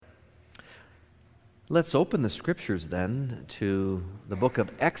Let's open the scriptures then to the book of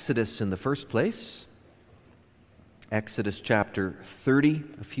Exodus in the first place. Exodus chapter 30,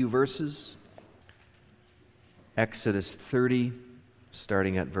 a few verses. Exodus 30,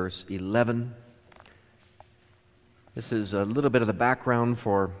 starting at verse 11. This is a little bit of the background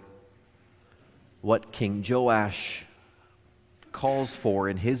for what King Joash calls for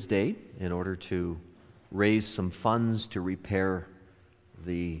in his day in order to raise some funds to repair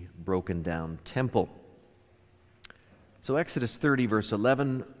the broken down temple. So Exodus 30, verse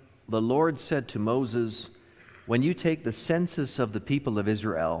 11, the Lord said to Moses, "When you take the census of the people of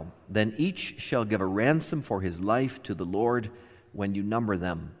Israel, then each shall give a ransom for his life to the Lord when you number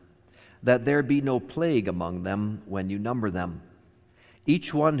them, that there be no plague among them when you number them.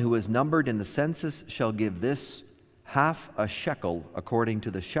 Each one who is numbered in the census shall give this half a shekel according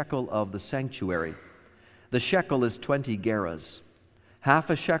to the shekel of the sanctuary. The shekel is 20 gerahs, half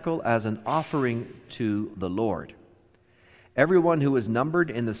a shekel as an offering to the Lord. Everyone who is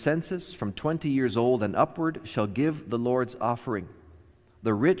numbered in the census from 20 years old and upward shall give the Lord's offering.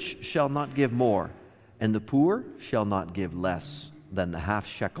 The rich shall not give more, and the poor shall not give less than the half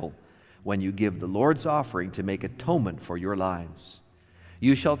shekel when you give the Lord's offering to make atonement for your lives.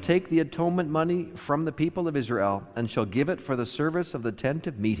 You shall take the atonement money from the people of Israel and shall give it for the service of the tent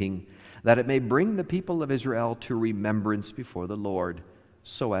of meeting, that it may bring the people of Israel to remembrance before the Lord,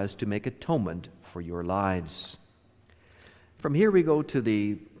 so as to make atonement for your lives." From here we go to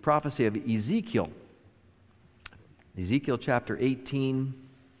the prophecy of Ezekiel. Ezekiel chapter 18.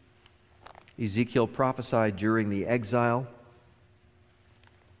 Ezekiel prophesied during the exile.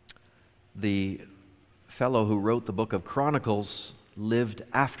 The fellow who wrote the book of Chronicles lived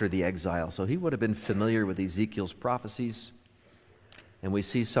after the exile, so he would have been familiar with Ezekiel's prophecies. And we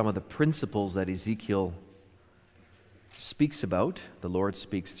see some of the principles that Ezekiel speaks about. The Lord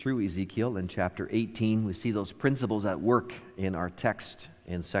speaks through Ezekiel in chapter 18. We see those principles at work in our text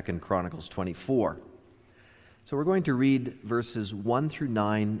in 2 Chronicles 24. So we're going to read verses 1 through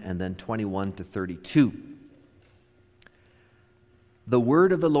 9 and then 21 to 32. "The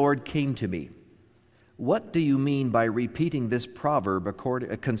word of the Lord came to me. What do you mean by repeating this proverb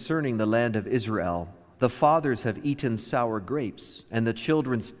concerning the land of Israel? The fathers have eaten sour grapes, and the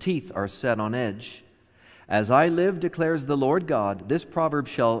children's teeth are set on edge. As I live, declares the Lord God, this proverb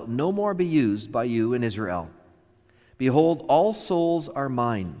shall no more be used by you in Israel. Behold, all souls are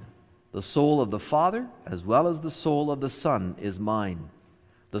mine. The soul of the Father, as well as the soul of the Son, is mine.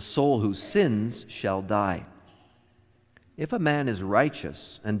 The soul who sins shall die. If a man is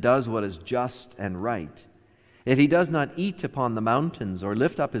righteous and does what is just and right, if he does not eat upon the mountains or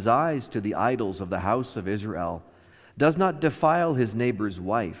lift up his eyes to the idols of the house of Israel, does not defile his neighbor's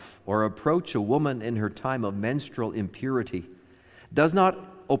wife or approach a woman in her time of menstrual impurity, does not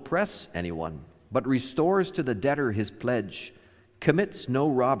oppress anyone, but restores to the debtor his pledge, commits no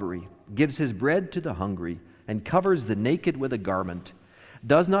robbery, gives his bread to the hungry, and covers the naked with a garment,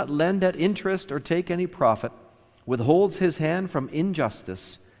 does not lend at interest or take any profit, withholds his hand from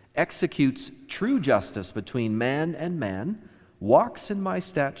injustice, executes true justice between man and man, walks in my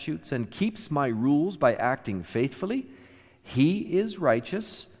statutes and keeps my rules by acting faithfully, he is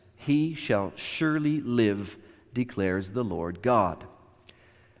righteous, he shall surely live, declares the Lord God."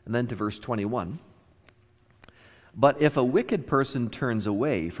 And then to verse 21. "But if a wicked person turns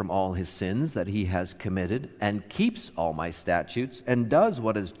away from all his sins that he has committed and keeps all my statutes and does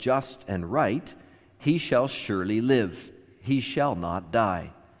what is just and right, he shall surely live, he shall not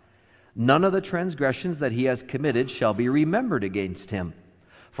die. None of the transgressions that he has committed shall be remembered against him.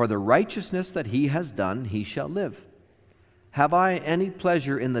 For the righteousness that he has done, he shall live. Have I any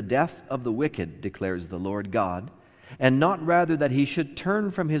pleasure in the death of the wicked, declares the Lord God, and not rather that he should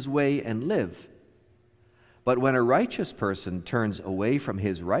turn from his way and live? But when a righteous person turns away from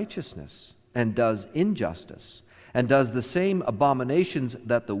his righteousness and does injustice, and does the same abominations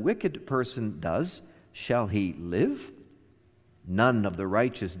that the wicked person does, shall he live? None of the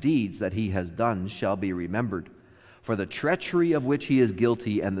righteous deeds that he has done shall be remembered. For the treachery of which he is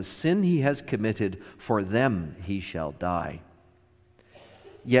guilty and the sin he has committed, for them he shall die.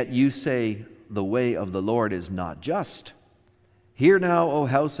 Yet you say, the way of the Lord is not just. Hear now, O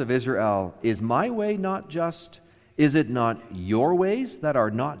house of Israel, is my way not just? Is it not your ways that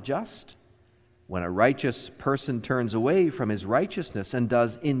are not just? When a righteous person turns away from his righteousness and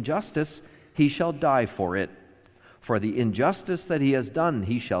does injustice, he shall die for it. For the injustice that he has done,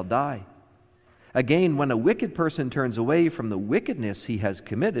 he shall die. Again, when a wicked person turns away from the wickedness he has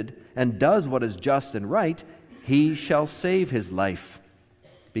committed and does what is just and right, he shall save his life.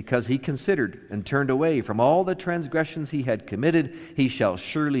 Because he considered and turned away from all the transgressions he had committed, he shall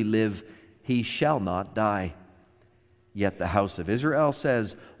surely live, he shall not die. Yet the house of Israel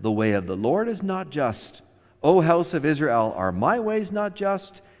says, the way of the Lord is not just. O house of Israel, are my ways not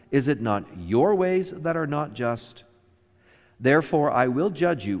just? Is it not your ways that are not just? Therefore I will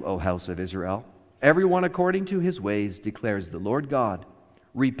judge you, O house of Israel, everyone according to his ways, declares the Lord God.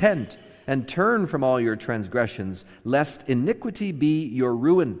 Repent and turn from all your transgressions, lest iniquity be your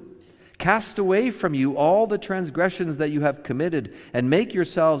ruin. Cast away from you all the transgressions that you have committed, and make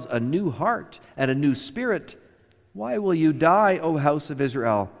yourselves a new heart and a new spirit. Why will you die, O house of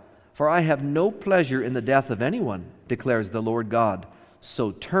Israel? For I have no pleasure in the death of anyone, declares the Lord God.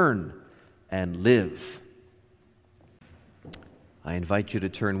 So turn and live. I invite you to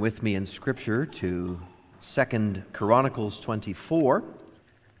turn with me in Scripture to 2 Chronicles 24,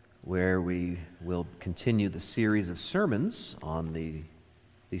 where we will continue the series of sermons on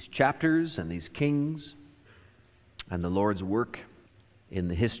these chapters and these kings and the Lord's work in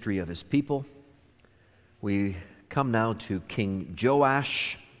the history of his people. We come now to King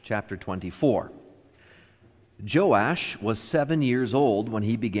Joash, chapter 24. Joash was 7 years old when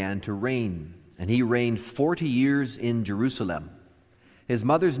he began to reign, and he reigned 40 years in Jerusalem. His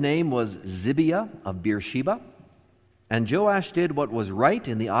mother's name was Zibiah of Beersheba, and Joash did what was right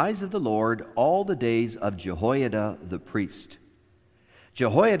in the eyes of the Lord all the days of Jehoiada the priest.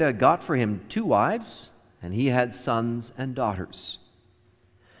 Jehoiada got for him 2 wives, and he had sons and daughters.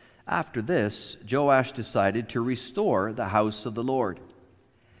 After this, Joash decided to restore the house of the Lord.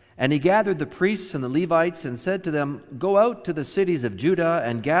 And he gathered the priests and the Levites and said to them, Go out to the cities of Judah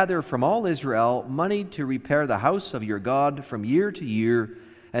and gather from all Israel money to repair the house of your God from year to year,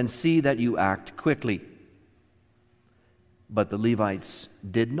 and see that you act quickly. But the Levites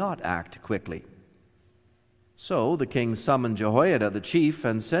did not act quickly. So the king summoned Jehoiada the chief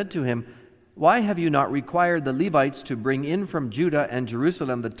and said to him, Why have you not required the Levites to bring in from Judah and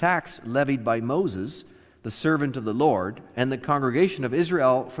Jerusalem the tax levied by Moses, the servant of the Lord, and the congregation of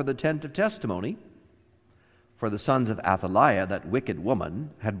Israel for the tent of testimony? For the sons of Athaliah, that wicked woman,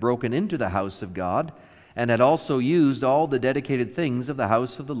 had broken into the house of God, and had also used all the dedicated things of the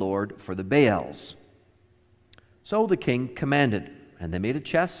house of the Lord for the Baals. So the king commanded, and they made a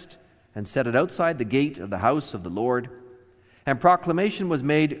chest, and set it outside the gate of the house of the Lord. And proclamation was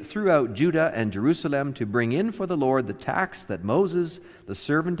made throughout Judah and Jerusalem to bring in for the Lord the tax that Moses, the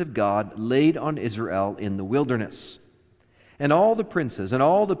servant of God, laid on Israel in the wilderness. And all the princes and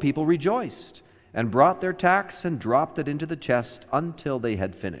all the people rejoiced, and brought their tax and dropped it into the chest until they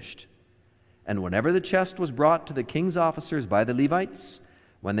had finished. And whenever the chest was brought to the king's officers by the Levites,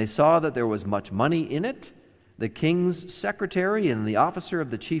 when they saw that there was much money in it, the king's secretary and the officer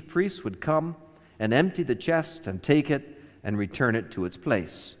of the chief priests would come and empty the chest and take it and return it to its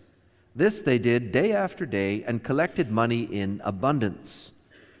place. This they did day after day and collected money in abundance.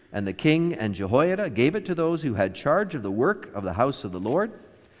 And the king and Jehoiada gave it to those who had charge of the work of the house of the Lord.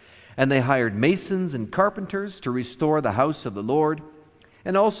 And they hired masons and carpenters to restore the house of the Lord,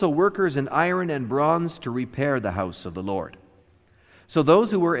 and also workers in iron and bronze to repair the house of the Lord. So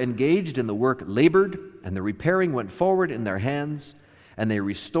those who were engaged in the work labored, and the repairing went forward in their hands, and they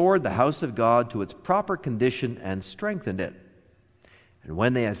restored the house of God to its proper condition and strengthened it. And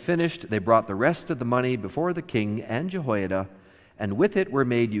when they had finished, they brought the rest of the money before the king and Jehoiada, and with it were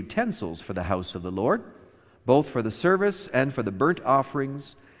made utensils for the house of the Lord, both for the service and for the burnt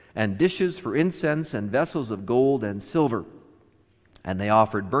offerings, and dishes for incense, and vessels of gold and silver. And they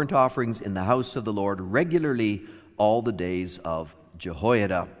offered burnt offerings in the house of the Lord regularly all the days of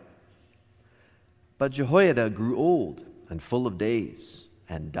Jehoiada. But Jehoiada grew old and full of days,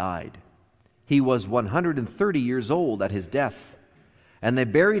 and died. He was 130 years old at his death, and they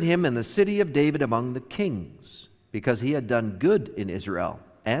buried him in the city of David among the kings, because he had done good in Israel,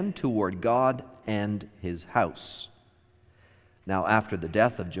 and toward God and his house. Now after the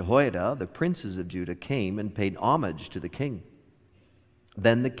death of Jehoiada, the princes of Judah came and paid homage to the king.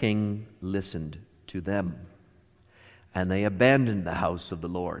 Then the king listened to them. And they abandoned the house of the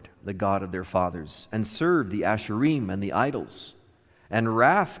Lord, the God of their fathers, and served the Asherim and the idols. And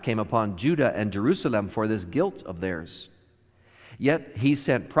wrath came upon Judah and Jerusalem for this guilt of theirs. Yet he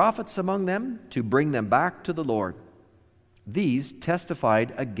sent prophets among them to bring them back to the Lord. These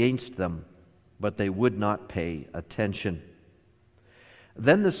testified against them, but they would not pay attention.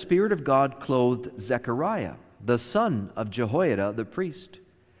 Then the Spirit of God clothed Zechariah, the son of Jehoiada the priest.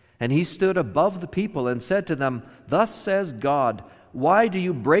 And he stood above the people and said to them, Thus says God, why do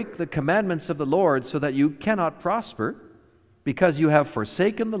you break the commandments of the Lord so that you cannot prosper? Because you have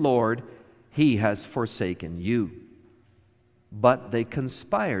forsaken the Lord, he has forsaken you. But they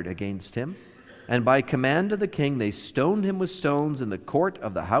conspired against him And by command of the king they stoned him with stones in the court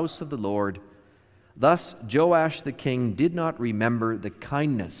of the house of the Lord. Thus Joash the king did not remember the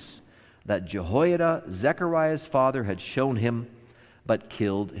kindness that Jehoiada, Zechariah's father, had shown him, but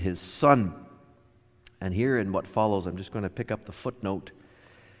killed his son. And here in what follows, I'm just going to pick up the footnote.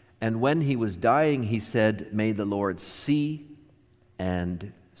 And when he was dying, he said, "May the Lord see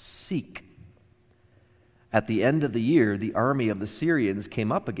and seek." At the end of the year, the army of the Syrians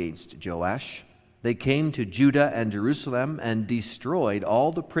came up against Joash. They came to Judah and Jerusalem and destroyed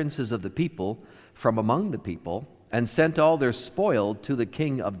all the princes of the people from among the people, and sent all their spoil to the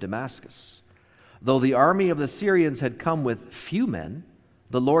king of Damascus. Though the army of the Syrians had come with few men,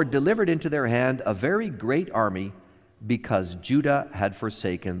 the Lord delivered into their hand a very great army, because Judah had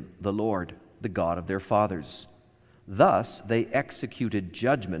forsaken the Lord, the God of their fathers. Thus they executed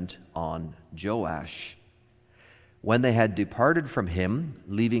judgment on Joash. When they had departed from him,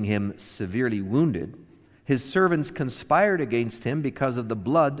 leaving him severely wounded, his servants conspired against him because of the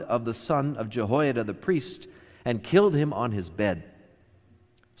blood of the son of Jehoiada the priest, and killed him on his bed.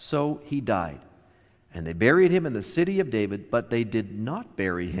 So he died, and they buried him in the city of David, but they did not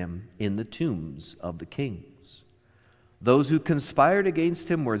bury him in the tombs of the kings. Those who conspired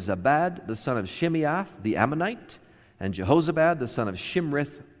against him were Zabad, the son of Shimeath, the Ammonite, and Jehozabad, the son of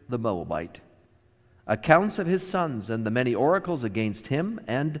Shimrith, the Moabite. Accounts of his sons and the many oracles against him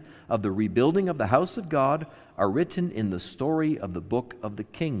and of the rebuilding of the house of God are written in the story of the book of the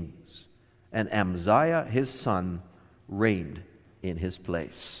kings. And Amaziah his son reigned in his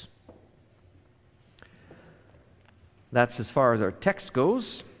place. That's as far as our text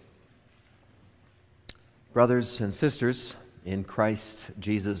goes. Brothers and sisters in Christ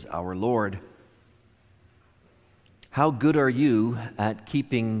Jesus our Lord, how good are you at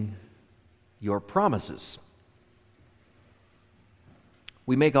keeping your promises?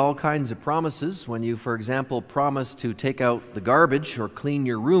 We make all kinds of promises. When you, for example, promise to take out the garbage or clean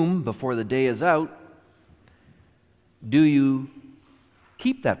your room before the day is out, do you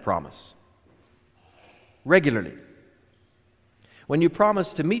keep that promise regularly? When you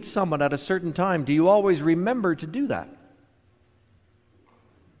promise to meet someone at a certain time, do you always remember to do that?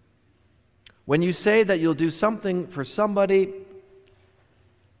 When you say that you'll do something for somebody,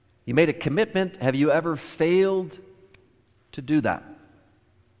 you made a commitment, have you ever failed to do that?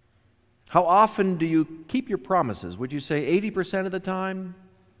 How often do you keep your promises? Would you say 80% of the time?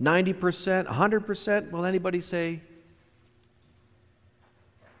 90%? 100%? Will anybody say?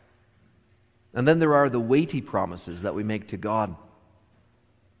 And then there are the weighty promises that we make to God.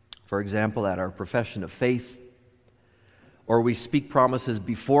 For example, at our profession of faith, or we speak promises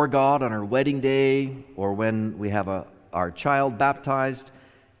before God on our wedding day, or when we have our child baptized.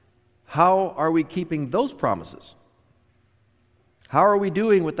 How are we keeping those promises? How are we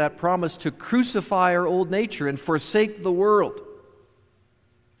doing with that promise to crucify our old nature and forsake the world?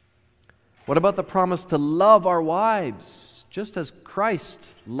 What about the promise to love our wives, just as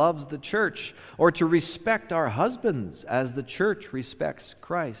Christ loves the church, or to respect our husbands as the church respects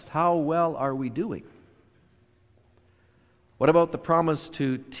Christ? How well are we doing? What about the promise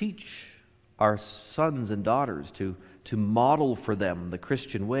to teach our sons and daughters, to model for them the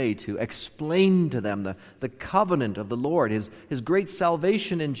Christian way, to explain to them the covenant of the Lord, His great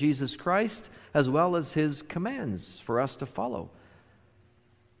salvation in Jesus Christ, as well as His commands for us to follow?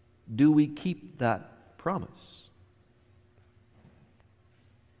 Do we keep that promise?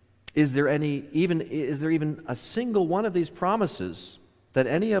 Is there even a single one of these promises that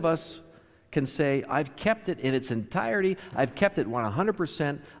any of us can say, I've kept it in its entirety, I've kept it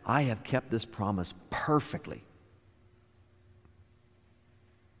 100%, I have kept this promise perfectly?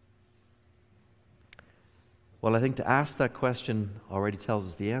 Well, I think to ask that question already tells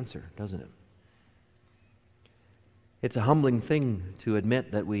us the answer, doesn't it? It's a humbling thing to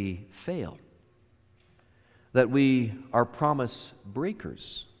admit that we fail, that we are promise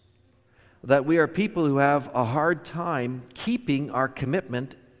breakers, that we are people who have a hard time keeping our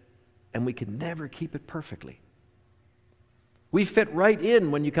commitment, and we can never keep it perfectly. We fit right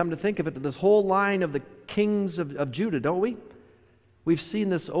in, when you come to think of it, to this whole line of the kings of Judah, don't we? We've seen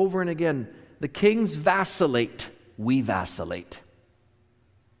this over and again. The kings vacillate, we vacillate.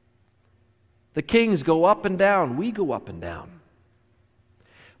 The kings go up and down, we go up and down.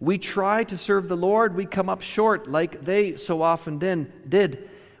 We try to serve the Lord, we come up short like they so often did.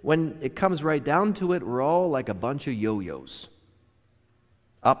 When it comes right down to it, we're all like a bunch of yo-yos.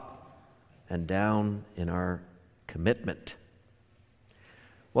 Up and down in our commitment.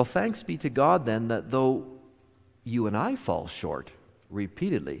 Well, thanks be to God then that though you and I fall short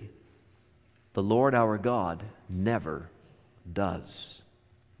repeatedly, the Lord our God never does.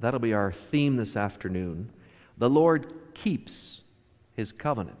 That'll be our theme this afternoon. The Lord keeps his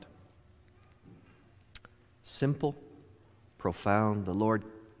covenant. Simple, profound. The Lord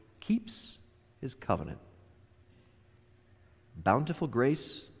keeps his covenant. Bountiful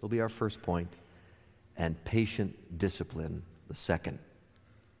grace will be our first point, and patient discipline the second.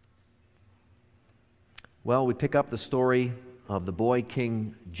 Well, we pick up the story of the boy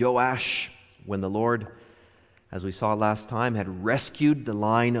King Joash when the Lord, as we saw last time, had rescued the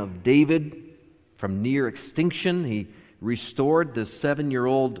line of David from near extinction. He restored the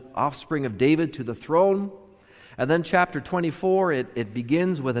 7-year-old offspring of David to the throne. And then chapter 24, it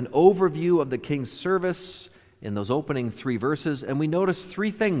begins with an overview of the king's service in those opening 3 verses, and we notice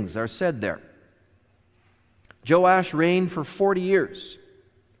 3 things are said there. Joash reigned for 40 years.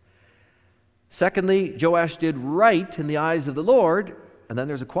 Secondly, Joash did right in the eyes of the Lord, and then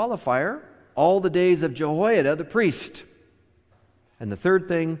there's a qualifier, all the days of Jehoiada the priest. And the third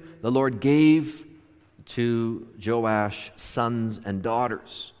thing, the Lord gave to Joash sons and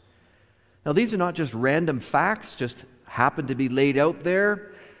daughters. Now, these are not just random facts, just happen to be laid out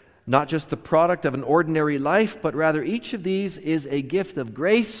there, not just the product of an ordinary life, but rather each of these is a gift of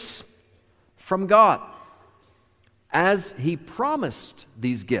grace from God, as he promised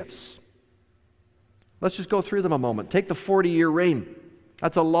these gifts. Let's just go through them a moment. Take the 40-year reign.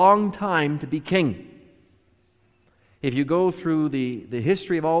 That's a long time to be king. If you go through the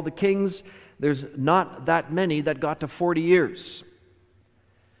history of all the kings, there's not that many that got to 40 years.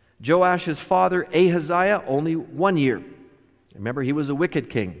 Joash's father, Ahaziah, only 1 year. Remember, he was a wicked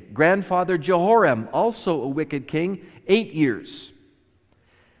king. Grandfather Jehoram, also a wicked king, 8 years.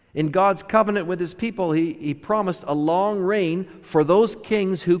 In God's covenant with his people, he promised a long reign for those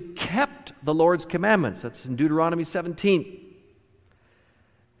kings who kept the Lord's commandments. That's in Deuteronomy 17.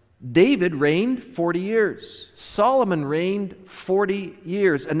 David reigned 40 years. Solomon reigned 40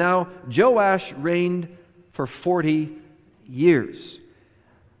 years. And now Joash reigned for 40 years.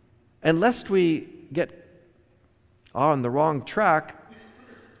 And lest we get on the wrong track,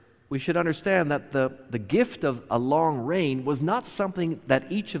 we should understand that the gift of a long reign was not something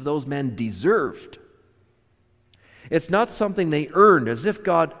that each of those men deserved. It's not something they earned, as if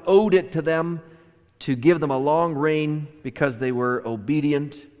God owed it to them to give them a long reign because they were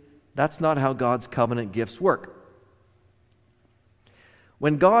obedient. That's not how God's covenant gifts work.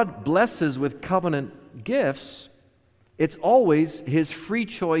 When God blesses with covenant gifts, it's always his free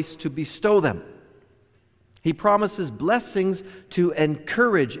choice to bestow them. He promises blessings to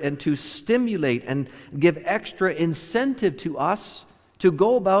encourage and to stimulate and give extra incentive to us to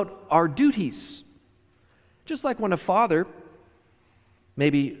go about our duties. Just like when a father,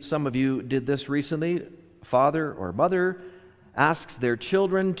 maybe some of you did this recently, father or mother asks their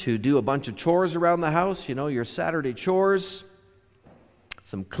children to do a bunch of chores around the house, your Saturday chores,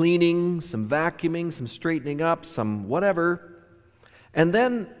 some cleaning, some vacuuming, some straightening up, some whatever. And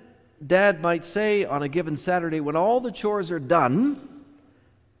then Dad might say on a given Saturday, when all the chores are done,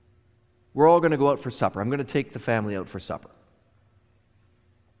 we're all going to go out for supper. I'm going to take the family out for supper.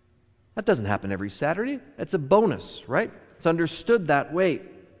 That doesn't happen every Saturday. It's a bonus, right? It's understood that way.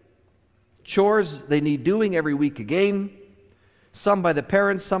 Chores, they need doing every week again. Some by the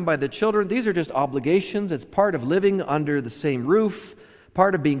parents, some by the children. These are just obligations. It's part of living under the same roof,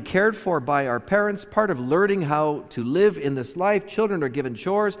 part of being cared for by our parents, part of learning how to live in this life. Children are given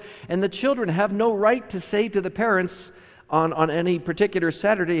chores, and the children have no right to say to the parents on any particular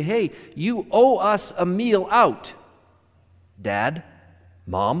Saturday, hey, you owe us a meal out. Dad,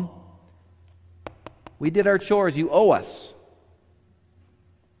 Mom, we did our chores, you owe us.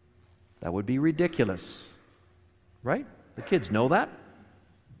 That would be ridiculous, right? The kids know that.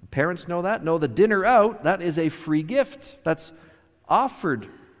 The parents know that. No, the dinner out, that is a free gift. That's offered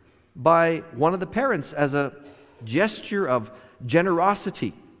by one of the parents as a gesture of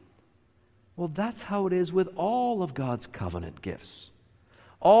generosity. Well, that's how it is with all of God's covenant gifts.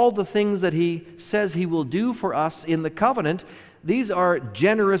 All the things that he says he will do for us in the covenant, these are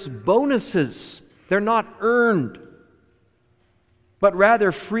generous bonuses. They're not earned, but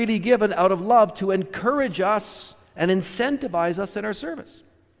rather freely given out of love to encourage us and incentivize us in our service.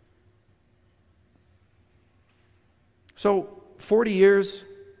 So, 40 years,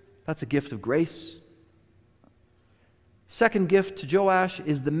 that's a gift of grace. Second gift to Joash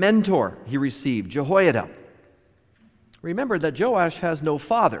is the mentor he received, Jehoiada. Remember that Joash has no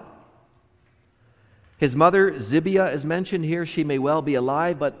father. His mother, Zibiah, is mentioned here. She may well be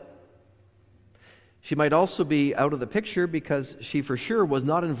alive, but she might also be out of the picture because she for sure was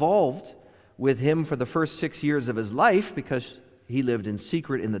not involved with him for the first 6 years of his life because he lived in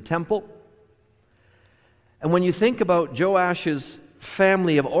secret in the temple. And when you think about Joash's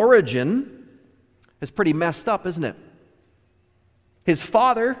family of origin is pretty messed up, isn't it? His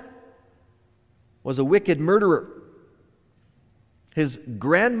father was a wicked murderer. His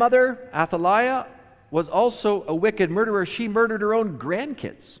grandmother, Athaliah, was also a wicked murderer. She murdered her own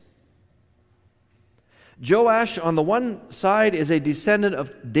grandkids. Joash, on the one side, is a descendant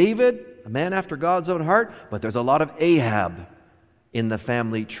of David, a man after God's own heart, but there's a lot of Ahab in the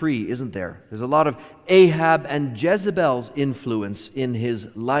family tree, isn't there? There's a lot of Ahab and Jezebel's influence in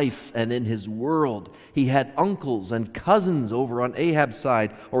his life and in his world. He had uncles and cousins over on Ahab's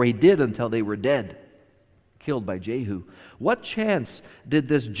side, or he did until they were dead, killed by Jehu. What chance did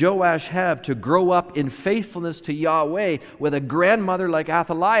this Joash have to grow up in faithfulness to Yahweh with a grandmother like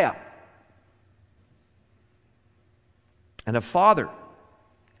Athaliah and a father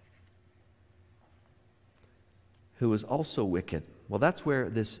who was also wicked? Well, that's where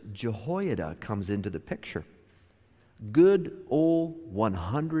this Jehoiada comes into the picture. Good old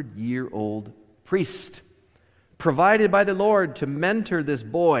 100-year-old priest, provided by the Lord to mentor this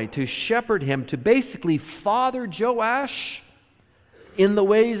boy, to shepherd him, to basically father Joash in the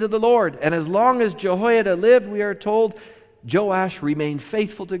ways of the Lord. And as long as Jehoiada lived, we are told, Joash remained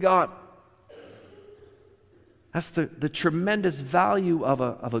faithful to God. That's the tremendous value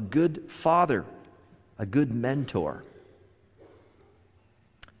of a good father, a good mentor.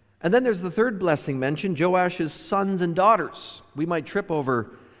 And then there's the third blessing mentioned, Joash's sons and daughters. We might trip over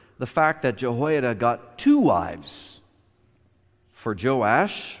the fact that Jehoiada got 2 wives for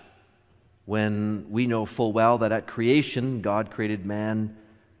Joash, when we know full well that at creation God created man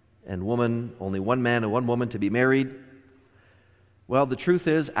and woman, only one man and one woman to be married. Well, the truth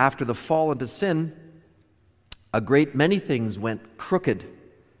is, after the fall into sin, a great many things went crooked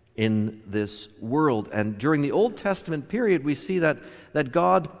in this world. And during the Old Testament period, we see that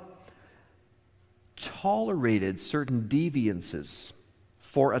God tolerated certain deviances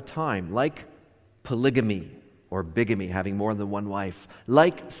for a time, like polygamy or bigamy, having more than one wife,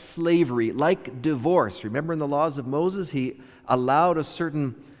 like slavery, like divorce. Remember in the laws of Moses, he allowed a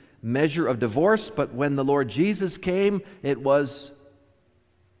certain measure of divorce, but when the Lord Jesus came, it was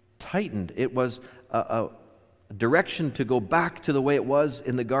tightened. It was a direction to go back to the way it was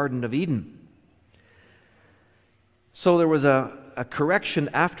in the Garden of Eden. So there was a correction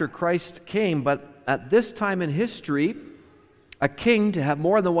after Christ came, but at this time in history, a king to have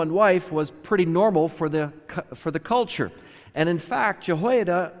more than one wife was pretty normal for the culture. And in fact,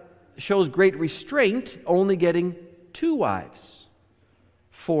 Jehoiada shows great restraint, only getting 2 wives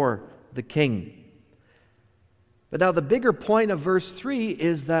for the king. But now the bigger point of verse 3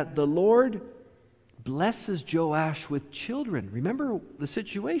 is that the Lord blesses Joash with children. Remember the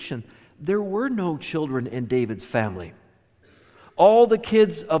situation. There were no children in David's family. All the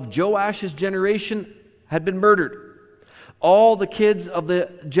kids of Joash's generation had been murdered. All the kids of the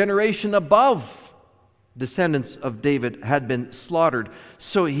generation above, descendants of David, had been slaughtered.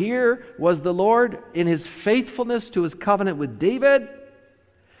 So here was the Lord in his faithfulness to his covenant with David,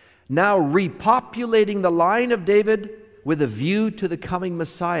 now repopulating the line of David with a view to the coming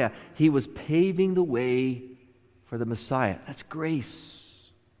Messiah. He was paving the way for the Messiah. That's grace.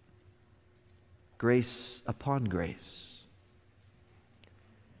 Grace upon grace.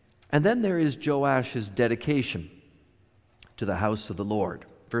 And then there is Joash's dedication to the house of the Lord.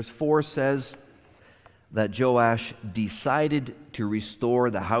 Verse 4 says that Joash decided to restore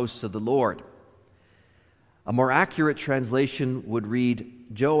the house of the Lord. A more accurate translation would read,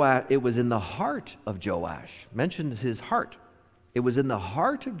 it was in the heart of Joash. Mentioned his heart. It was in the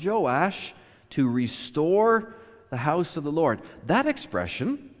heart of Joash to restore the house of the Lord. That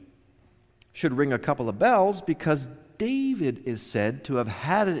expression should ring a couple of bells, because David is said to have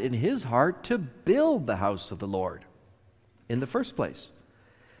had it in his heart to build the house of the Lord in the first place.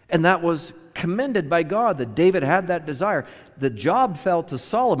 And that was commended by God, that David had that desire. The job fell to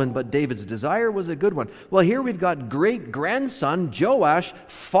Solomon, but David's desire was a good one. Well, here we've got great-grandson Joash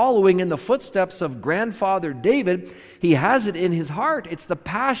following in the footsteps of grandfather David. He has it in his heart. It's the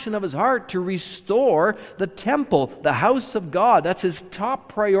passion of his heart to restore the temple, the house of God. That's his top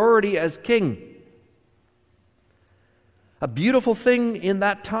priority as king. A beautiful thing in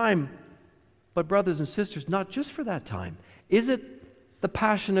that time. But brothers and sisters, not just for that time. Is it the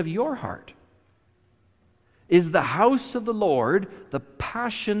passion of your heart? Is the house of the Lord the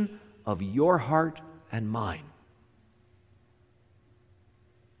passion of your heart and mine?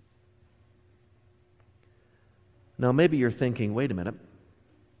 Now maybe you're thinking, wait a minute,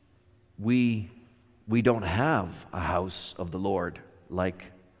 we don't have a house of the Lord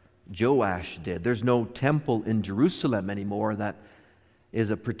like Joash did. There's no temple in Jerusalem anymore that is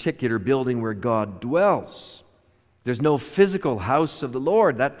a particular building where God dwells. There's no physical house of the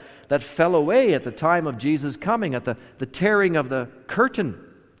Lord. That fell away at the time of Jesus' coming, at the tearing of the curtain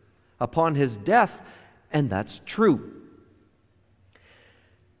upon his death, and that's true.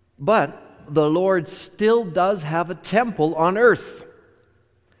 But the Lord still does have a temple on earth.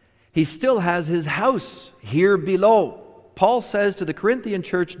 He still has his house here below. Paul says to the Corinthian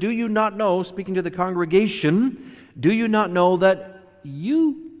church, do you not know, speaking to the congregation, do you not know that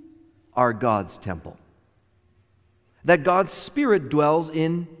you are God's temple? That God's Spirit dwells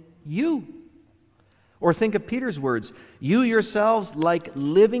in you. Or think of Peter's words, you yourselves, like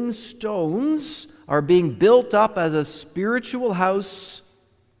living stones, are being built up as a spiritual house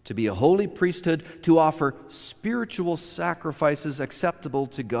to be a holy priesthood, to offer spiritual sacrifices acceptable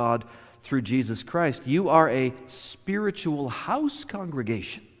to God through Jesus Christ. You are a spiritual house,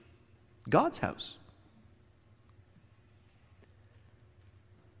 congregation, God's house.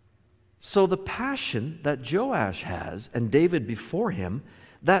 So the passion that Joash has, and David before him,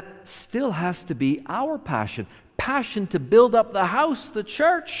 that still has to be our passion. Passion to build up the house, the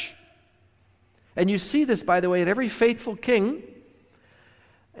church. And you see this, by the way, in every faithful king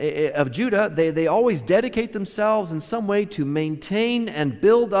of Judah. They always dedicate themselves in some way to maintain and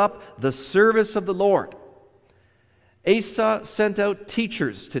build up the service of the Lord. Asa sent out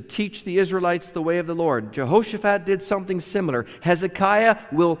teachers to teach the Israelites the way of the Lord. Jehoshaphat did something similar. Hezekiah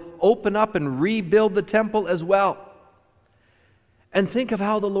will open up and rebuild the temple as well. And think of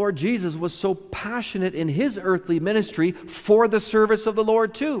how the Lord Jesus was so passionate in his earthly ministry for the service of the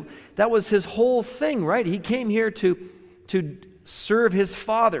Lord too. That was his whole thing, right? He came here to serve his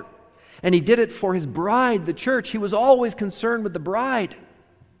Father. And he did it for his bride, the church. He was always concerned with the bride.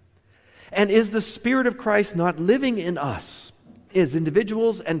 And is the Spirit of Christ not living in us as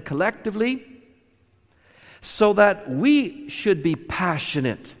individuals and collectively, so that we should be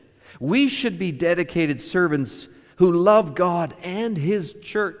passionate? We should be dedicated servants who love God and his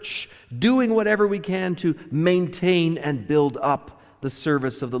church, doing whatever we can to maintain and build up the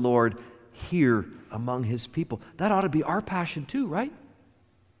service of the Lord here among his people. That ought to be our passion too, right?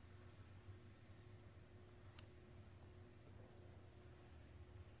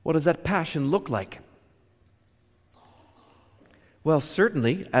 What does that passion look like? Well,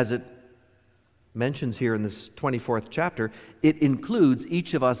 certainly, as it mentions here in this 24th chapter, it includes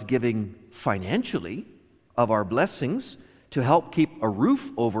each of us giving financially of our blessings to help keep a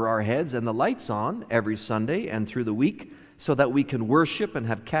roof over our heads and the lights on every Sunday and through the week, so that we can worship and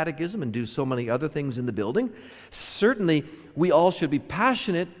have catechism and do so many other things in the building. Certainly, we all should be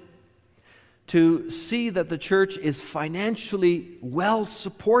passionate to see that the church is financially well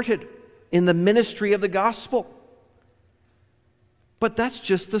supported in the ministry of the gospel. But that's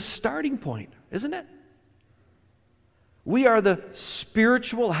just the starting point, isn't it? We are the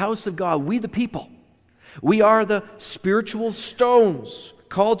spiritual house of God, we the people. We are the spiritual stones,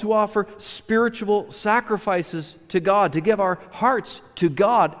 called to offer spiritual sacrifices to God, to give our hearts to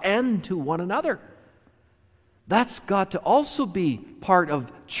God and to one another. That's got to also be part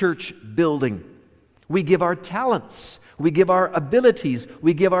of church building. We give our talents, we give our abilities,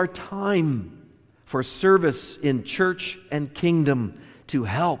 we give our time for service in church and kingdom to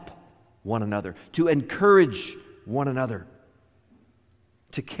help one another, to encourage one another,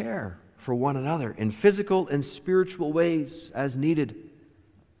 to care for one another in physical and spiritual ways as needed.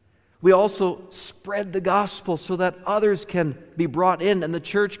 We also spread the gospel so that others can be brought in and the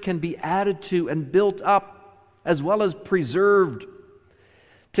church can be added to and built up as well as preserved.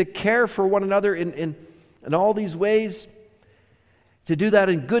 To care for one another in all these ways, to do that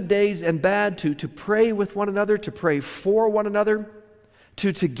in good days and bad, to pray with one another, to pray for one another,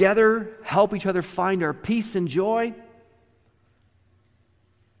 to together help each other find our peace and joy.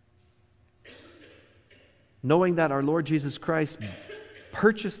 Knowing that our Lord Jesus Christ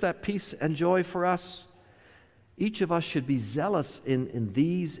purchased that peace and joy for us, each of us should be zealous in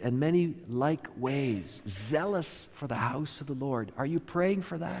these and many like ways. Zealous for the house of the Lord. Are you praying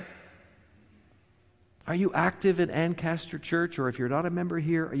for that? Are you active in Ancaster Church? Or if you're not a member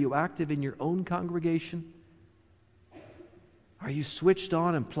here, are you active in your own congregation? Are you switched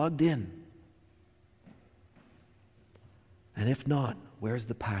on and plugged in? And if not, where's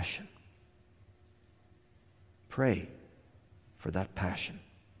the passion? Pray for that passion.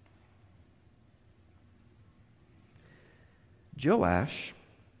 Joash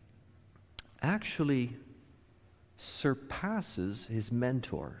actually surpasses his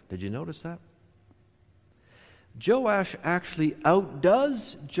mentor. Did you notice that? Joash actually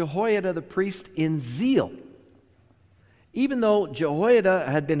outdoes Jehoiada the priest in zeal. Even though Jehoiada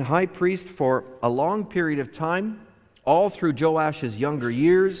had been high priest for a long period of time, all through Joash's younger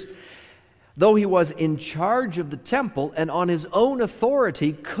years, though he was in charge of the temple and on his own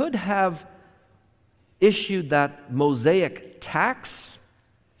authority could have issued that Mosaic tax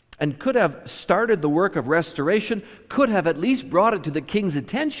and could have started the work of restoration, could have at least brought it to the king's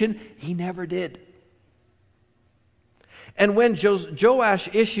attention, he never did. And when Joash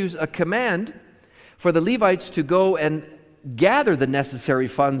issues a command for the Levites to go and gather the necessary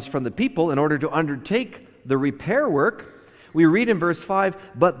funds from the people in order to undertake the repair work, we read in verse 5,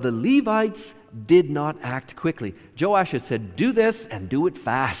 but the Levites did not act quickly. Joash had said, do this and do it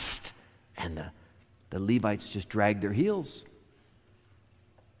fast. And the Levites just dragged their heels.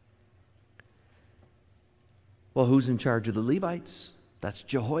 Well, who's in charge of the Levites? That's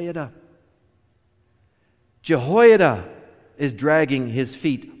Jehoiada. Jehoiada is dragging his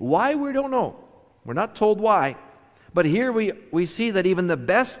feet. Why? We don't know. We're not told why. But here we see that even the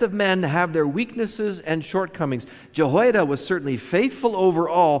best of men have their weaknesses and shortcomings. Jehoiada was certainly faithful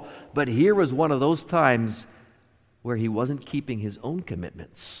overall, but here was one of those times where he wasn't keeping his own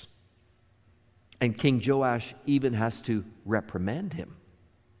commitments. And King Joash even has to reprimand him.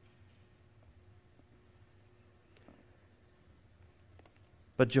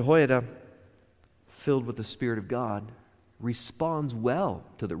 But Jehoiada, filled with the Spirit of God, responds well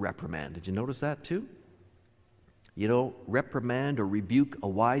to the reprimand. Did you notice that too? You know, reprimand or rebuke a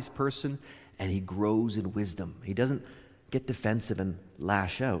wise person, and he grows in wisdom. He doesn't get defensive and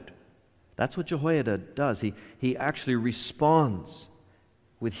lash out. That's what Jehoiada does. He actually responds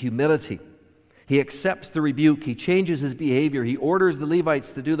with humility. He accepts the rebuke. He changes his behavior. He orders the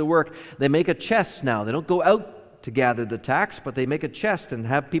Levites to do the work. They make a chest now. They don't go out to gather the tax, but they make a chest and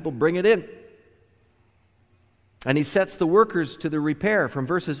have people bring it in. And he sets the workers to the repair. From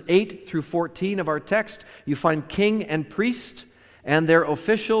verses 8 through 14 of our text, you find king and priest and their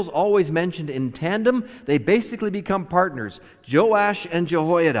officials always mentioned in tandem. They basically become partners, Joash and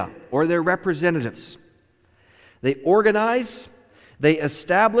Jehoiada, or their representatives. They organize, they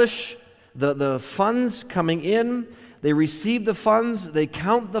establish the funds coming in, they receive the funds, they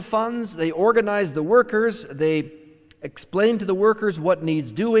count the funds, they organize the workers, they explain to the workers what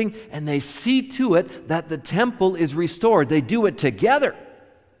needs doing, and they see to it that the temple is restored. They do it together.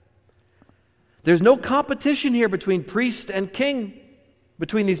 There's no competition here between priest and king,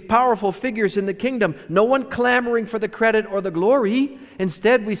 between these powerful figures in the kingdom. No one clamoring for the credit or the glory.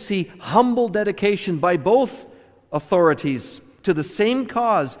 Instead, we see humble dedication by both authorities to the same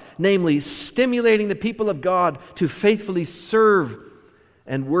cause, namely stimulating the people of God to faithfully serve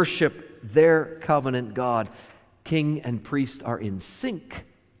and worship their covenant God. King and priest are in sync.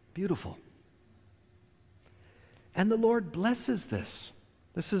 Beautiful. And the Lord blesses this.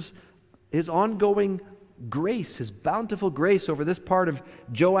 This is his ongoing grace, his bountiful grace over this part of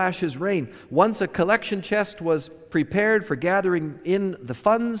Joash's reign. Once a collection chest was prepared for gathering in the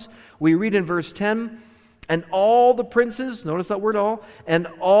funds, we read in verse 10, and all the princes, notice that word all, and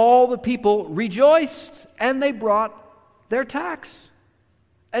all the people rejoiced, and they brought their tax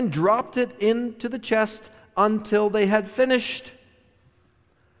and dropped it into the chest until they had finished.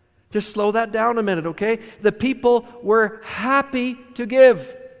 Just slow that down a minute, okay? The people were happy to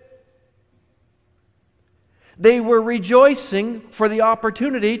give. They were rejoicing for the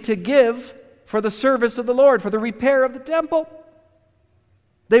opportunity to give for the service of the Lord, for the repair of the temple.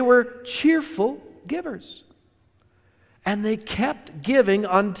 They were cheerful givers. And they kept giving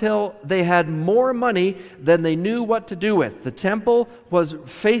until they had more money than they knew what to do with. The temple was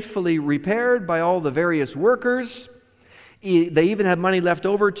faithfully repaired by all the various workers. They even had money left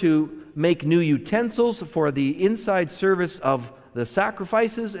over to make new utensils for the inside service of the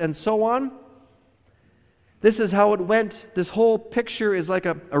sacrifices and so on. This is how it went. This whole picture is like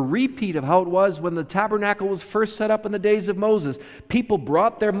a repeat of how it was when the tabernacle was first set up in the days of Moses. People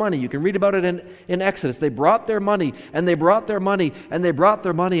brought their money. You can read about it in Exodus. They brought their money, and they brought their money, and they brought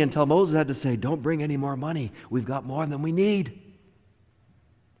their money until Moses had to say, don't bring any more money. We've got more than we need.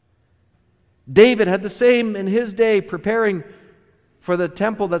 David had the same in his day, preparing for the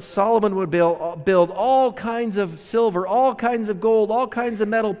temple that Solomon would build. All kinds of silver, all kinds of gold, all kinds of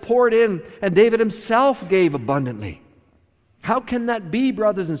metal poured in, and David himself gave abundantly. How can that be,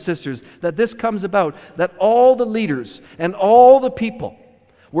 brothers and sisters, that this comes about, that all the leaders and all the people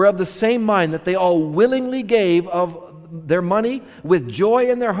were of the same mind, that they all willingly gave of their money with joy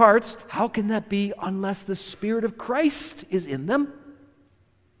in their hearts? How can that be unless the Spirit of Christ is in them?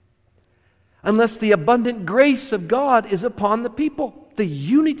 Unless the abundant grace of God is upon the people. The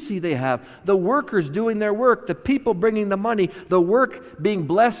unity they have, the workers doing their work, the people bringing the money, the work being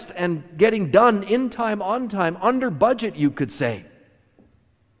blessed and getting done in time, on time, under budget, you could say.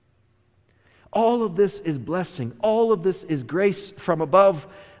 All of this is blessing. All of this is grace from above.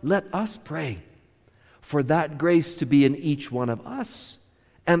 Let us pray for that grace to be in each one of us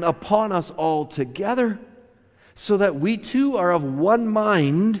and upon us all together, so that we too are of one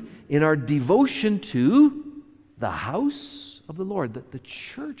mind in our devotion to the house of the Lord, the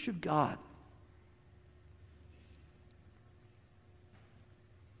church of God.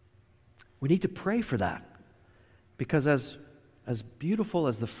 We need to pray for that, because as beautiful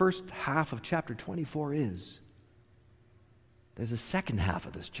as the first half of chapter 24 is, there's a second half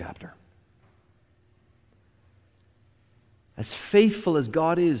of this chapter. As faithful as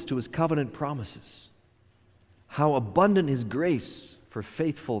God is to his covenant promises, how abundant his grace for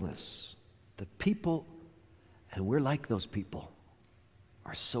faithfulness. The people, and we're like those people,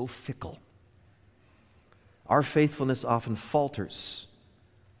 are so fickle. Our faithfulness often falters,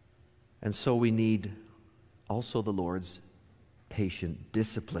 and so we need also the Lord's patient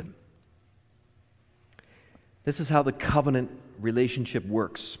discipline. This is how the covenant relationship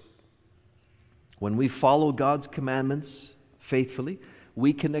works. When we follow God's commandments faithfully,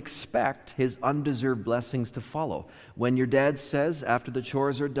 we can expect his undeserved blessings to follow. When your dad says, after the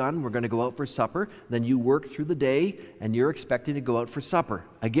chores are done, we're going to go out for supper, then you work through the day and you're expecting to go out for supper.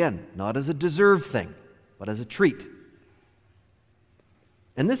 Again, not as a deserved thing, but as a treat.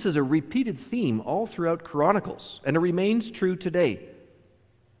 And this is a repeated theme all throughout Chronicles, and it remains true today.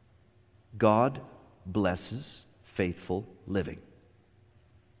 God blesses faithful living.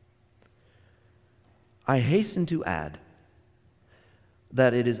 I hasten to add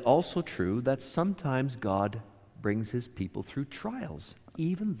that it is also true that sometimes God brings his people through trials,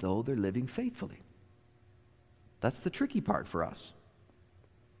 even though they're living faithfully. That's the tricky part for us,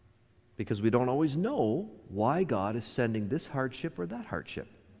 because we don't always know why God is sending this hardship or that hardship.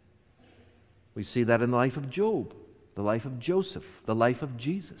 We see that in the life of Job, the life of Joseph, the life of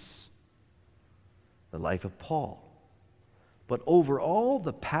Jesus, the life of Paul. But overall,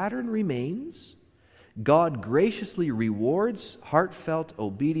 the pattern remains. God graciously rewards heartfelt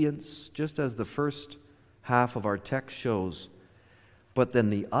obedience, just as the first half of our text shows. But then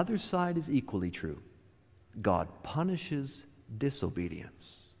the other side is equally true. God punishes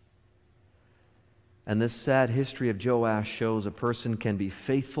disobedience. And this sad history of Joash shows a person can be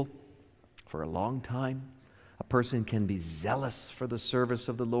faithful for a long time. A person can be zealous for the service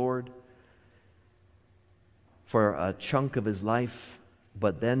of the Lord for a chunk of his life,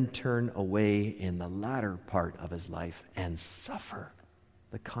 but then turn away in the latter part of his life and suffer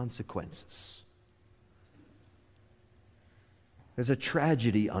the consequences. There's a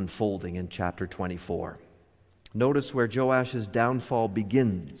tragedy unfolding in chapter 24. Notice where Joash's downfall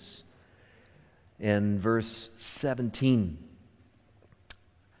begins. In verse 17,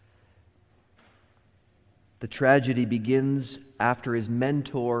 the tragedy begins after his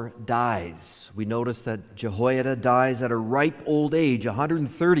mentor dies. We notice that Jehoiada dies at a ripe old age,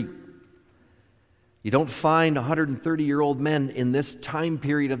 130. You don't find 130-year-old men in this time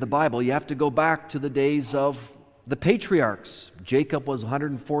period of the Bible. You have to go back to the days of the patriarchs. Jacob was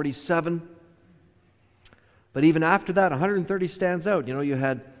 147. But even after that, 130 stands out. You know, you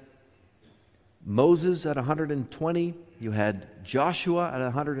had Moses at 120. You had Joshua at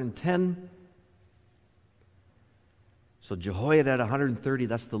 110. So Jehoiada at 130,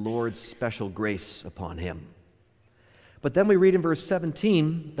 that's the Lord's special grace upon him. But then we read in verse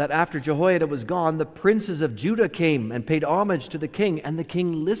 17 that after Jehoiada was gone, the princes of Judah came and paid homage to the king, and the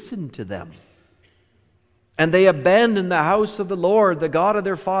king listened to them. And they abandoned the house of the Lord, the God of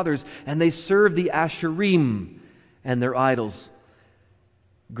their fathers, and they served the Asherim and their idols.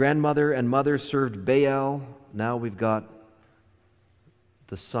 Grandmother and mother served Baal. Now we've got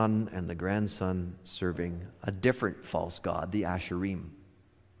the son and the grandson serving a different false god, the Asherim.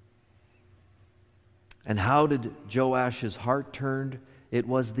 And how did Joash's heart turn? It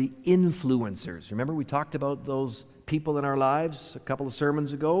was the influencers. Remember, we talked about those people in our lives a couple of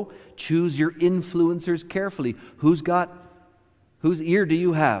sermons ago. Choose your influencers carefully. Whose ear do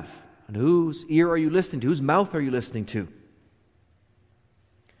you have? And whose ear are you listening to? Whose mouth are you listening to?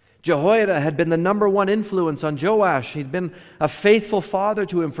 Jehoiada had been the number one influence on Joash. He'd been a faithful father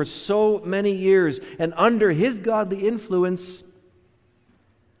to him for so many years. And under his godly influence,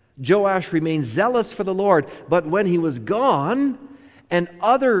 Joash remained zealous for the Lord. But when he was gone and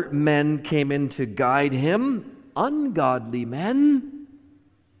other men came in to guide him, ungodly men,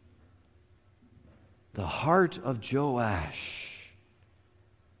 the heart of Joash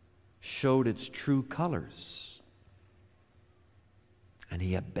showed its true colors. And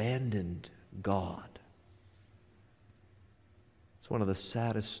he abandoned God. It's one of the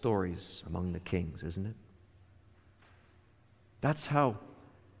saddest stories among the kings, isn't it? This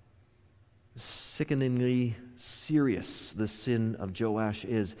sickeningly serious the sin of Joash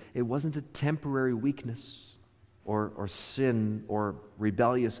is. It wasn't a temporary weakness or sin or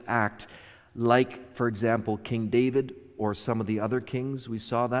rebellious act like, for example, King David or some of the other kings. We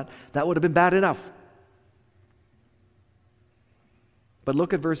saw that. That would have been bad enough. But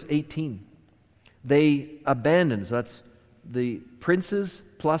look at verse 18. They abandoned, so that's the princes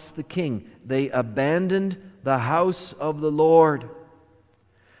plus the king. They abandoned the house of the Lord.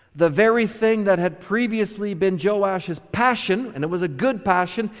 The very thing that had previously been Joash's passion, and it was a good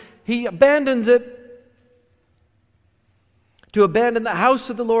passion, he abandons it. To abandon the house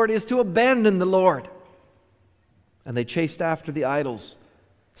of the Lord is to abandon the Lord. And they chased after the idols.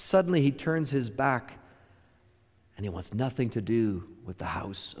 Suddenly he turns his back and he wants nothing to do with the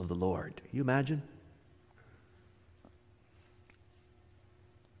house of the Lord. Can you imagine?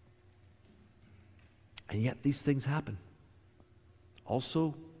 And yet these things happen.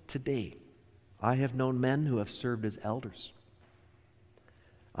 Also today, I have known men who have served as elders.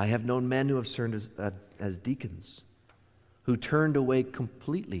 I have known men who have served as deacons, who turned away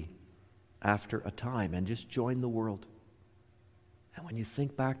completely after a time and just joined the world. And when you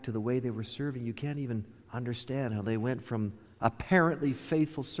think back to the way they were serving, you can't even understand how they went from apparently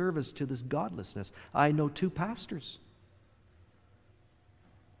faithful service to this godlessness. I know 2 pastors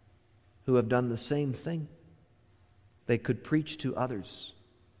who have done the same thing. They could preach to others,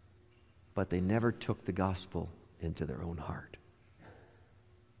 but they never took the gospel into their own heart.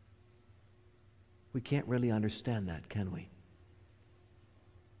 We can't really understand that, can we?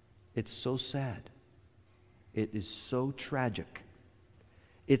 It's so sad. It is so tragic.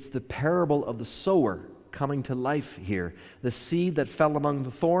 It's the parable of the sower coming to life here. The seed that fell among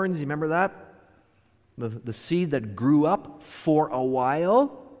the thorns, you remember that? The seed that grew up for a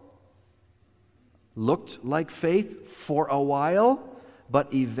while, looked like faith for a while,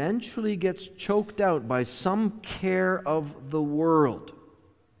 but eventually gets choked out by some care of the world.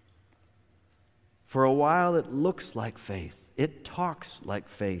 For a while it looks like faith. It talks like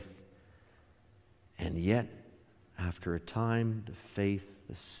faith. And yet, after a time, the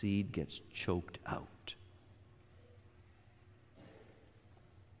seed gets choked out.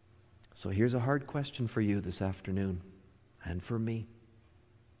 So here's a hard question for you this afternoon, and for me.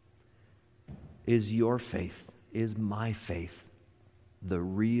 Is your faith, is my faith, the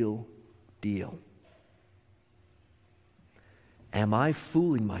real deal? Am I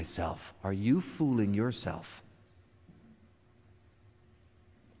fooling myself? Are you fooling yourself?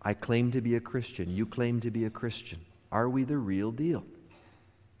 I claim to be a Christian. You claim to be a Christian. Are we the real deal?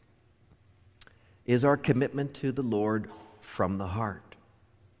 Is our commitment to the Lord from the heart?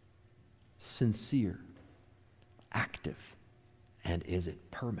 Sincere, active, and is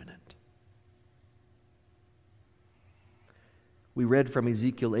it permanent? We read from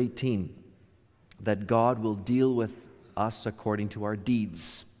Ezekiel 18 that God will deal with us according to our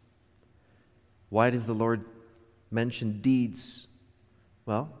deeds. Why does the Lord mention deeds?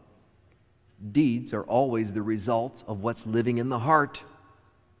 Well, deeds are always the result of what's living in the heart,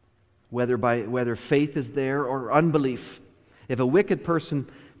 whether faith is there or unbelief. If a wicked person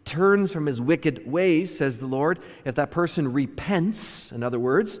turns from his wicked ways, says the Lord, if that person repents, in other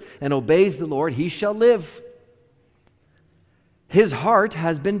words, and obeys the Lord, he shall live. His heart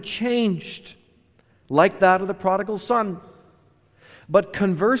has been changed, like that of the prodigal son. But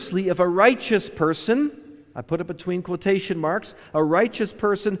conversely, if a righteous person, I put it between quotation marks, a righteous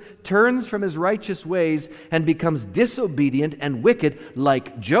person turns from his righteous ways and becomes disobedient and wicked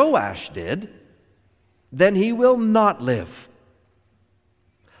like Joash did, then he will not live.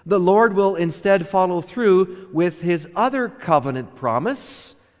 The Lord will instead follow through with his other covenant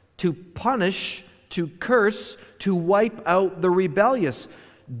promise to punish, to curse, to wipe out the rebellious.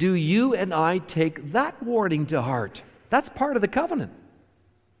 Do you and I take that warning to heart? That's part of the covenant.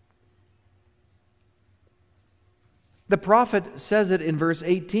 The prophet says it in verse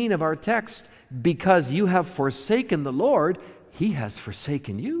 18 of our text, because you have forsaken the Lord, he has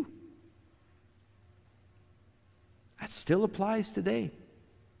forsaken you. That still applies today.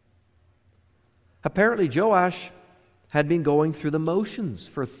 Apparently Joash had been going through the motions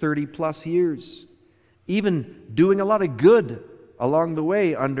for 30 plus years, even doing a lot of good along the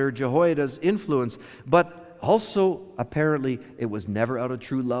way under Jehoiada's influence, but also apparently it was never out of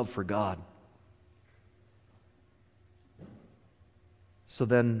true love for God. So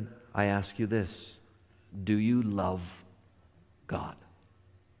then I ask you this, do you love God?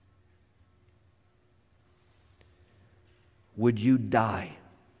 Would you die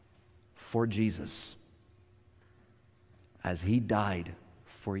for Jesus as he died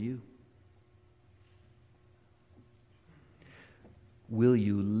for you? Will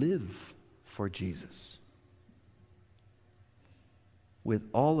you live for for Jesus. With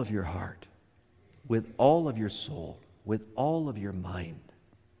all of your heart, with all of your soul, with all of your mind.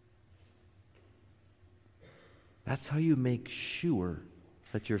 That's how you make sure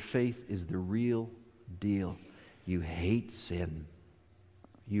that your faith is the real deal. You hate sin.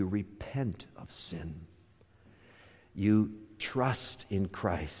 You repent of sin. You trust in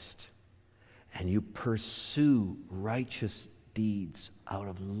Christ. And you pursue righteous deeds out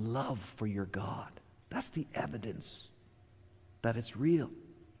of love for your God. That's the evidence that it's real.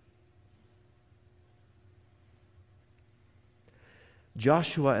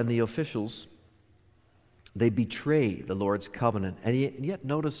 Joshua and the officials, they betray the Lord's covenant. And yet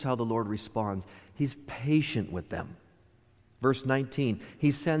notice how the Lord responds. He's patient with them. Verse 19,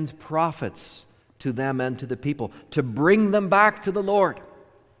 he sends prophets to them and to the people to bring them back to the Lord.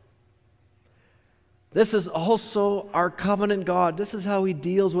 This is also our covenant God. This is how he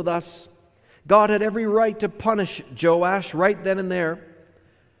deals with us. God had every right to punish Joash right then and there,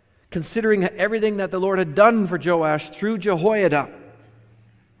 considering everything that the Lord had done for Joash through Jehoiada.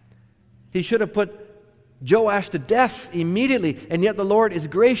 He should have put Joash to death immediately, and yet the Lord is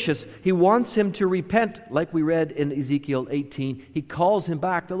gracious. He wants him to repent, like we read in Ezekiel 18. He calls him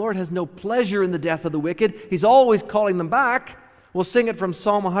back. The Lord has no pleasure in the death of the wicked. He's always calling them back. We'll sing it from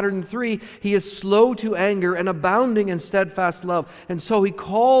Psalm 103. He is slow to anger and abounding in steadfast love. And so he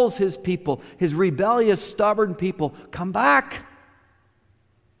calls his people, his rebellious, stubborn people, come back.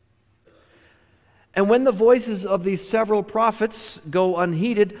 And when the voices of these several prophets go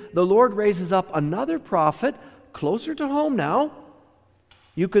unheeded, the Lord raises up another prophet closer to home now.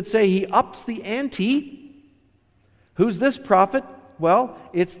 You could say he ups the ante. Who's this prophet? Well,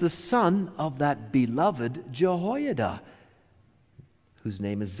 it's the son of that beloved Jehoiada, whose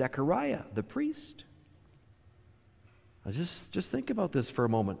name is Zechariah, the priest. Now just think about this for a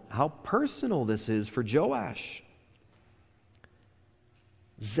moment, how personal this is for Joash.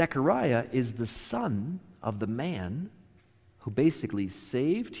 Zechariah is the son of the man who basically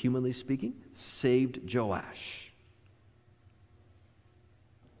saved, humanly speaking, saved Joash,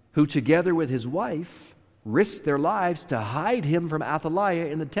 who together with his wife risked their lives to hide him from Athaliah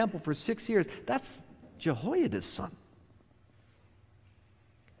in the temple for 6 years. That's Jehoiada's son.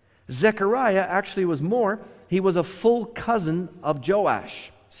 Zechariah actually was more. He was a full cousin of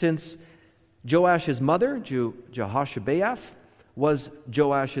Joash, since Joash's mother, Jehoshabeath, was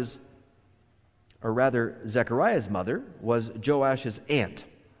Zechariah's mother was Joash's aunt.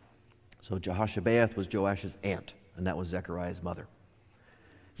 So Jehoshabeath was Joash's aunt, and that was Zechariah's mother.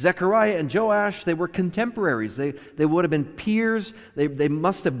 Zechariah and Joash, they were contemporaries. They would have been peers. They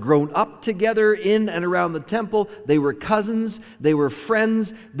must have grown up together in and around the temple. They were cousins. They were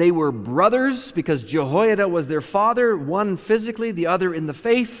friends. They were brothers because Jehoiada was their father, one physically, the other in the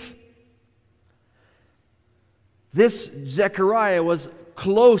faith. This Zechariah was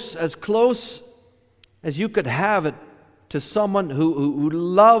close as you could have it to someone who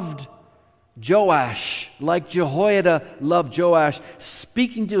loved Joash, like Jehoiada loved Joash,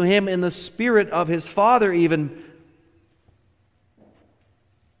 speaking to him in the spirit of his father even.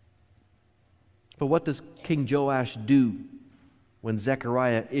 But what does King Joash do when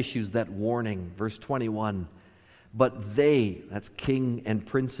Zechariah issues that warning? Verse 21, but they, that's king and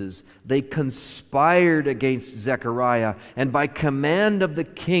princes, they conspired against Zechariah, and by command of the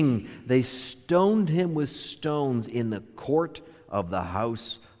king, they stoned him with stones in the court of the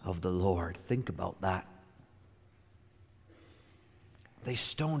house of the Lord. Think about that. They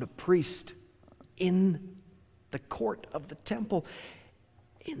stoned a priest in the court of the temple,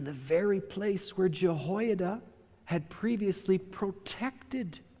 in the very place where Jehoiada had previously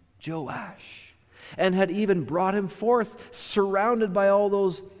protected Joash and had even brought him forth, surrounded by all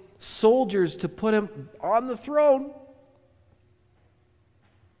those soldiers to put him on the throne.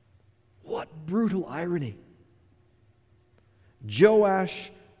 What brutal irony.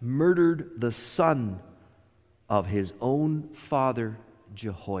 Joash murdered the son of his own father,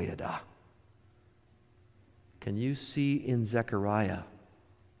 Jehoiada. Can you see in Zechariah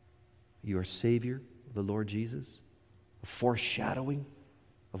your Savior, the Lord Jesus, a foreshadowing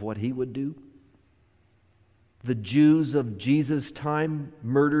of what he would do? The Jews of Jesus' time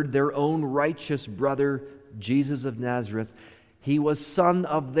murdered their own righteous brother, Jesus of Nazareth. He was son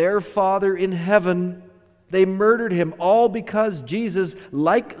of their Father in heaven. They murdered him all because Jesus,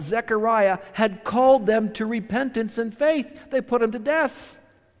 like Zechariah, had called them to repentance and faith. They put him to death.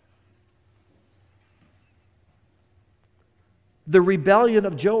 The rebellion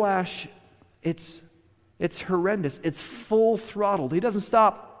of Joash, it's horrendous. It's full-throttled. He doesn't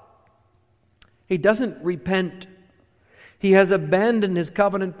stop. He doesn't repent. He has abandoned his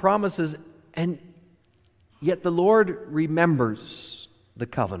covenant promises And yet the Lord remembers the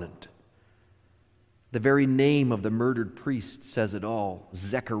covenant. The very name of the murdered priest says it all,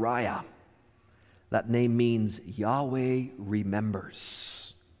 Zechariah. That name means Yahweh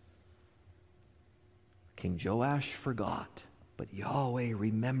remembers. King Joash forgot, but Yahweh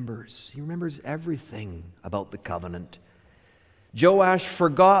remembers. He remembers everything about the covenant. Joash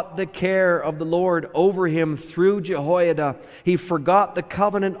forgot the care of the Lord over him through Jehoiada. He forgot the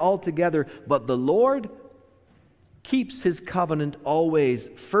covenant altogether, but the Lord keeps his covenant always,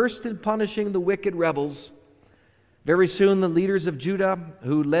 first in punishing the wicked rebels. Very soon the leaders of Judah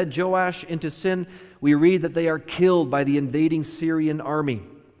who led Joash into sin, we read that they are killed by the invading Syrian army.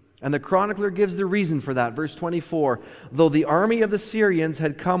 And the chronicler gives the reason for that. Verse 24, though the army of the Syrians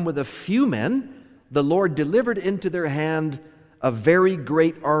had come with a few men, the Lord delivered into their hand a very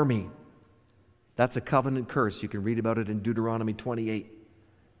great army. That's a covenant curse. You can read about it in Deuteronomy 28.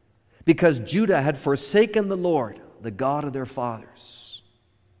 Because Judah had forsaken the Lord, the God of their fathers.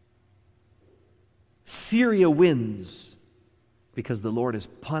 Syria wins because the Lord is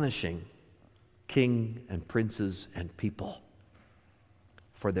punishing king and princes and people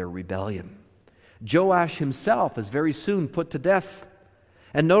for their rebellion. Joash himself is very soon put to death.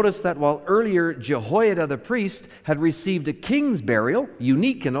 And notice that while earlier Jehoiada the priest had received a king's burial,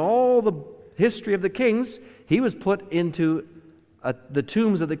 unique in all the history of the kings, he was put into the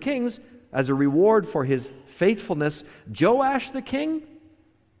tombs of the kings as a reward for his faithfulness. Joash the king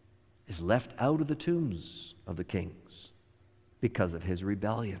is left out of the tombs of the kings because of his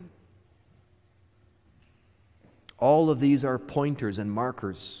rebellion. All of these are pointers and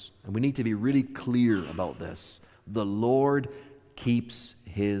markers, and we need to be really clear about this. The Lord keeps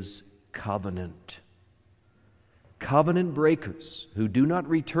his covenant. Covenant breakers who do not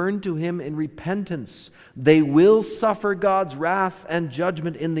return to him in repentance, they will suffer God's wrath and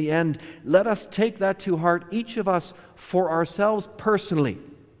judgment in the end. Let us take that to heart, each of us, for ourselves personally.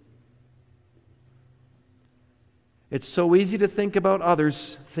 It's so easy to think about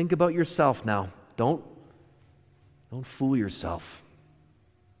others. Think about yourself now. Don't fool yourself.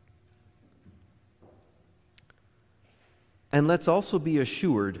 And let's also be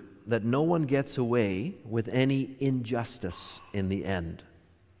assured that no one gets away with any injustice in the end.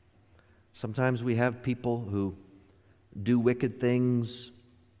 Sometimes we have people who do wicked things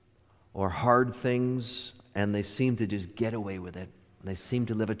or hard things, and they seem to just get away with it. They seem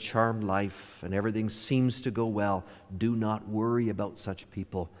to live a charmed life, and everything seems to go well. Do not worry about such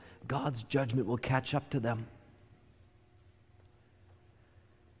people. God's judgment will catch up to them.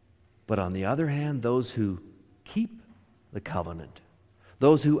 But on the other hand, those who keep the covenant,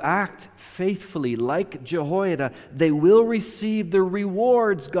 those who act faithfully like Jehoiada, they will receive the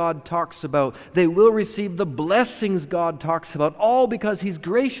rewards God talks about. They will receive the blessings God talks about, all because he's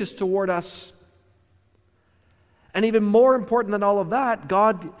gracious toward us. And even more important than all of that,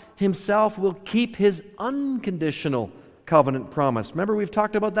 God himself will keep his unconditional covenant promise. Remember, we've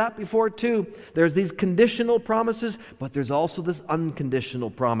talked about that before too. There's these conditional promises, but there's also this unconditional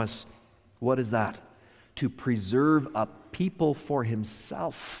promise. What is that? To preserve a people for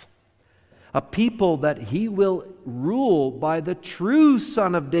himself. A people that he will rule by the true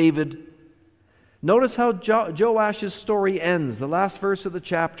Son of David. Notice how Joash's story ends, the last verse of the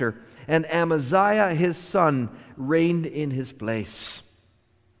chapter. And Amaziah his son reigned in his place.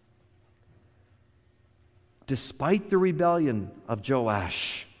 Despite the rebellion of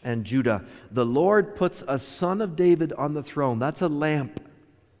Joash and Judah, the Lord puts a son of David on the throne. That's a lamp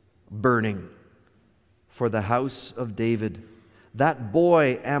burning for the house of David. That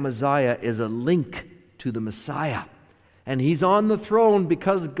boy, Amaziah, is a link to the Messiah. And he's on the throne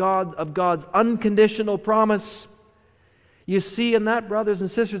because of God's unconditional promise. You see in that, brothers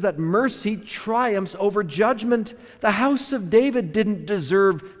and sisters, that mercy triumphs over judgment. The house of David didn't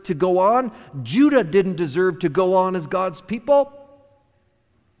deserve to go on. Judah didn't deserve to go on as God's people.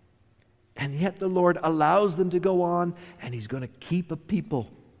 And yet the Lord allows them to go on, and he's going to keep a people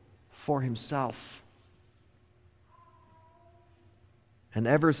for himself. And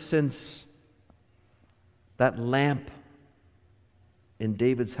ever since that lamp in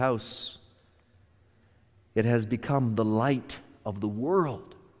David's house, it has become the light of the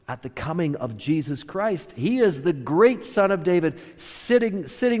world at the coming of Jesus Christ. He is the great Son of David,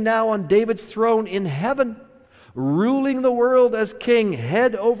 sitting now on David's throne in heaven, ruling the world as king,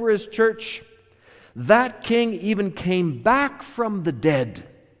 head over his church. That king even came back from the dead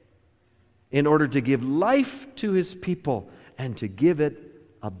in order to give life to his people and to give it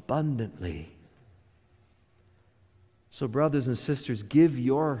abundantly. So, brothers and sisters, give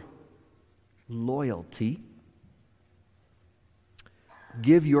your loyalty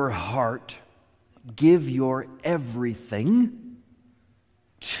Give your heart, give your everything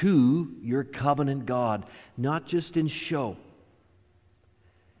to your covenant God, not just in show.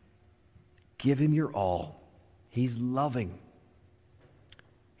 Give him your all. He's loving.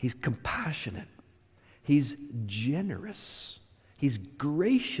 He's compassionate. He's generous. He's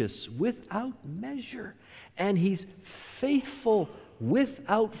gracious without measure. And he's faithful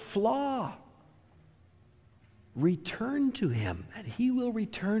without flaw. Return to him, and he will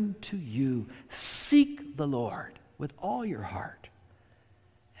return to you. Seek the Lord with all your heart,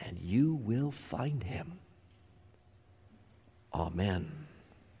 and you will find him. Amen.